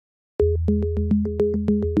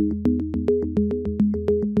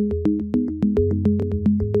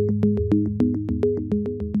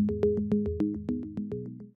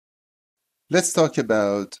Let's talk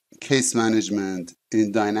about case management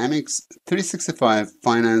in Dynamics 365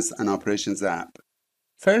 Finance and Operations app.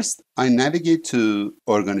 First, I navigate to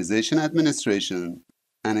Organization Administration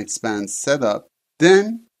and expand Setup,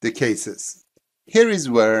 then the Cases. Here is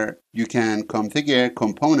where you can configure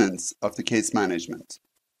components of the case management.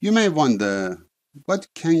 You may wonder, what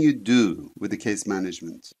can you do with the case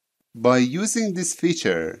management? By using this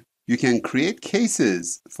feature, you can create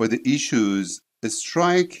cases for the issues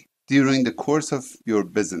strike during the course of your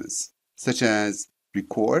business, such as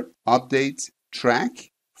record, update, track,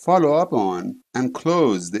 follow up on, and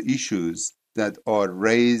close the issues that are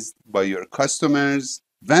raised by your customers,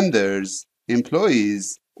 vendors,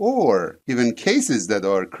 employees, or even cases that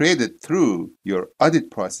are created through your audit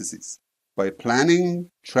processes. By planning,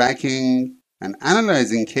 tracking, and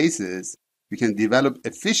analyzing cases, you can develop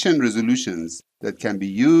efficient resolutions that can be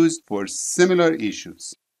used for similar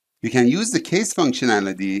issues. You can use the case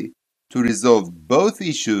functionality to resolve both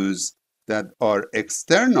issues that are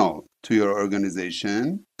external to your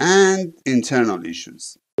organization and internal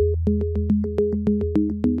issues.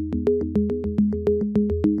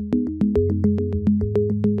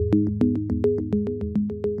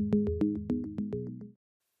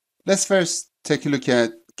 Let's first take a look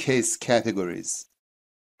at case categories.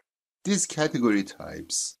 These category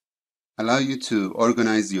types allow you to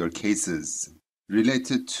organize your cases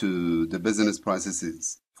related to the business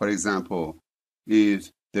processes. For example,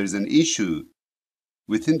 if there's an issue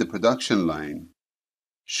within the production line,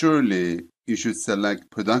 surely you should select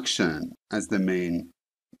production as the main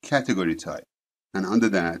category type. And under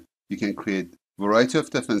that, you can create a variety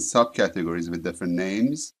of different subcategories with different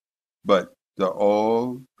names, but they're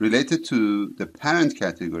all related to the parent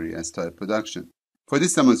category as type production. For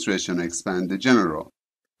this demonstration, I expand the general.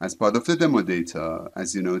 As part of the demo data,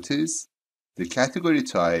 as you notice, the category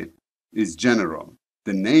type is general.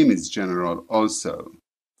 The name is general also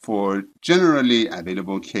for generally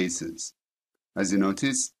available cases. As you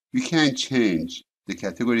notice, you can change the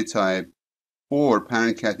category type or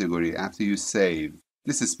parent category after you save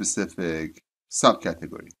this specific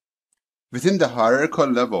subcategory. Within the hierarchical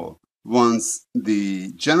level, once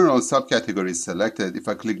the general subcategory is selected, if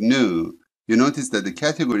I click New, you notice that the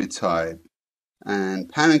category type and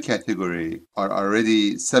parent category are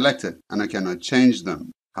already selected and I cannot change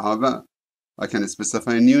them. However, I can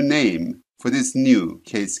specify a new name for this new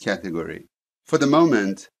case category. For the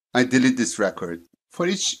moment, I delete this record. For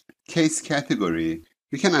each case category,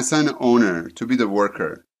 you can assign an owner to be the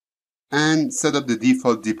worker and set up the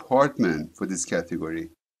default department for this category.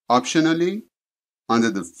 Optionally, under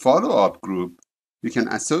the follow-up group, you can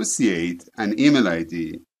associate an email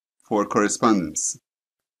ID for correspondence.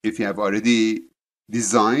 If you have already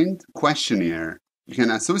designed questionnaire, you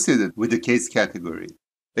can associate it with the case category.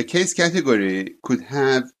 A case category could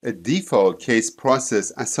have a default case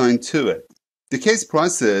process assigned to it. The case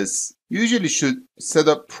process usually should set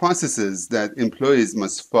up processes that employees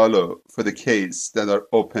must follow for the case that are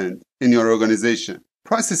opened in your organization.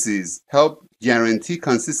 Processes help guarantee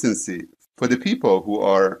consistency for the people who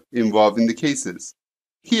are involved in the cases.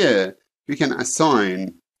 Here, we can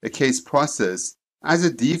assign a case process as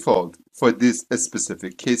a default for this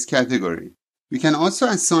specific case category. We can also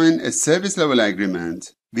assign a service level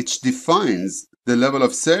agreement which defines the level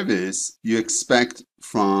of service you expect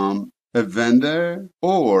from a vendor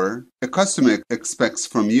or a customer expects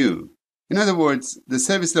from you. In other words, the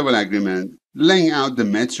service level agreement laying out the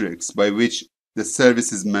metrics by which the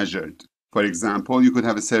service is measured. For example, you could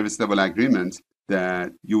have a service level agreement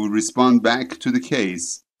that you will respond back to the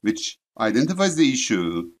case which identifies the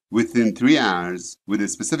issue within 3 hours with a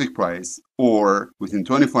specific price or within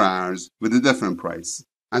 24 hours with a different price.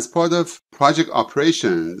 As part of project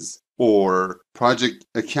operations or project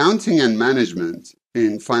accounting and management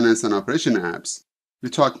in finance and operation apps, we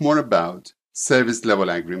talk more about service level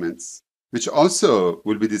agreements, which also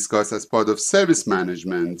will be discussed as part of service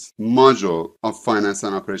management module of finance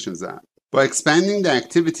and operations app. By expanding the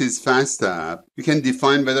activities fast tab, you can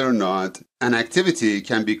define whether or not an activity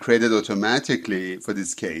can be created automatically for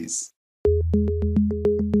this case.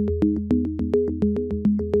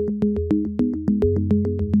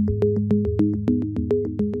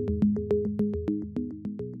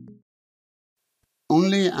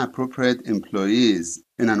 Only appropriate employees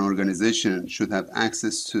in an organization should have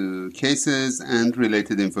access to cases and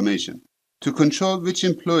related information. To control which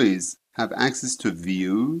employees have access to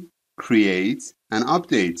view, create, and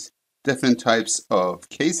update different types of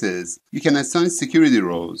cases, you can assign security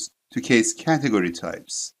roles to case category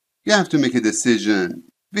types. You have to make a decision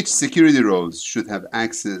which security roles should have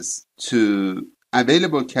access to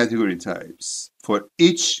available category types for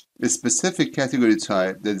each specific category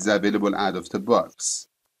type that is available out of the box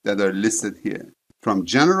that are listed here. From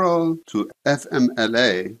General to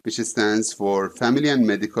FMLA, which stands for Family and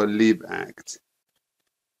Medical Leave Act.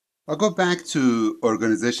 I'll go back to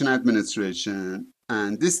Organization Administration,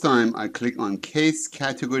 and this time I click on Case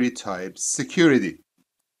Category Type Security.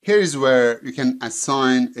 Here is where you can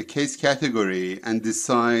assign a case category and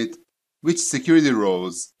decide which security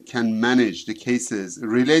roles can manage the cases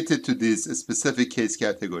related to this specific case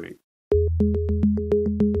category.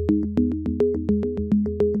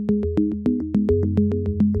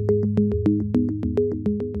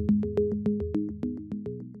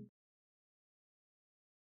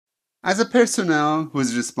 As a personnel who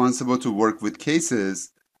is responsible to work with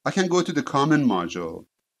cases, I can go to the Common module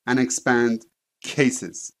and expand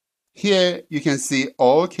Cases. Here you can see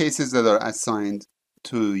all cases that are assigned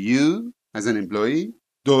to you as an employee,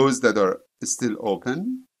 those that are still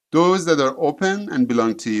open, those that are open and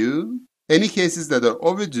belong to you, any cases that are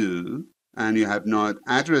overdue and you have not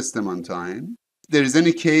addressed them on time. If there is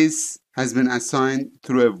any case has been assigned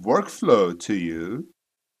through a workflow to you,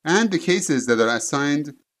 and the cases that are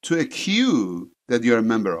assigned to a queue that you're a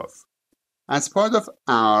member of. As part of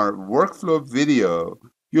our workflow video,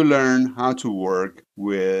 you learn how to work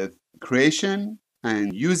with creation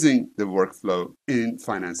and using the workflow in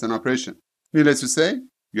finance and operation. Needless to say,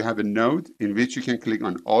 you have a node in which you can click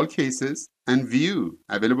on all cases and view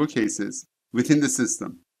available cases within the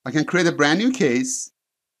system. I can create a brand new case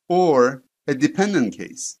or a dependent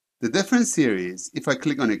case. The difference here is if I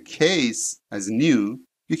click on a case as new,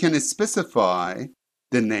 you can specify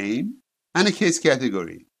the name and a case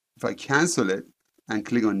category. If I cancel it and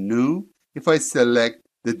click on new, if I select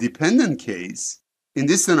the dependent case, in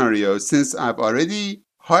this scenario, since I've already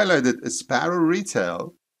highlighted Sparrow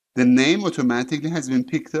Retail, the name automatically has been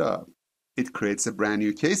picked up. It creates a brand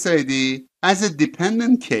new case ID as a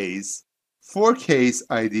dependent case for case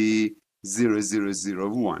ID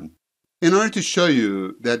 0001. In order to show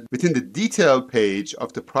you that within the detail page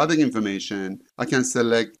of the product information, I can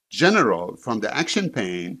select General from the action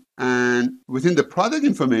pane, and within the product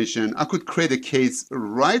information, I could create a case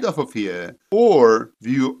right off of here or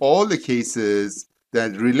view all the cases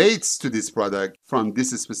that relates to this product from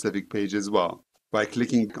this specific page as well. By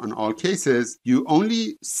clicking on all cases, you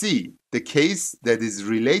only see the case that is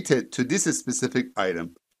related to this specific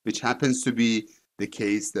item, which happens to be the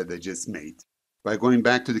case that I just made. By going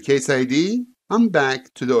back to the case ID, I'm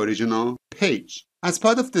back to the original page. As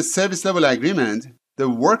part of the service level agreement, the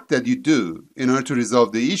work that you do in order to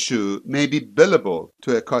resolve the issue may be billable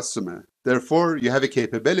to a customer. Therefore, you have a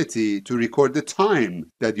capability to record the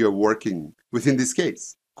time that you're working within this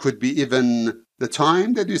case. Could be even the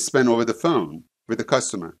time that you spend over the phone with the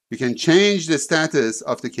customer. You can change the status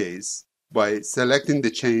of the case by selecting the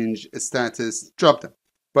change status dropdown.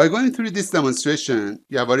 By going through this demonstration,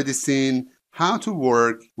 you have already seen how to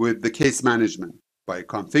work with the case management by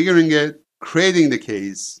configuring it, creating the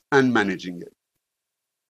case, and managing it.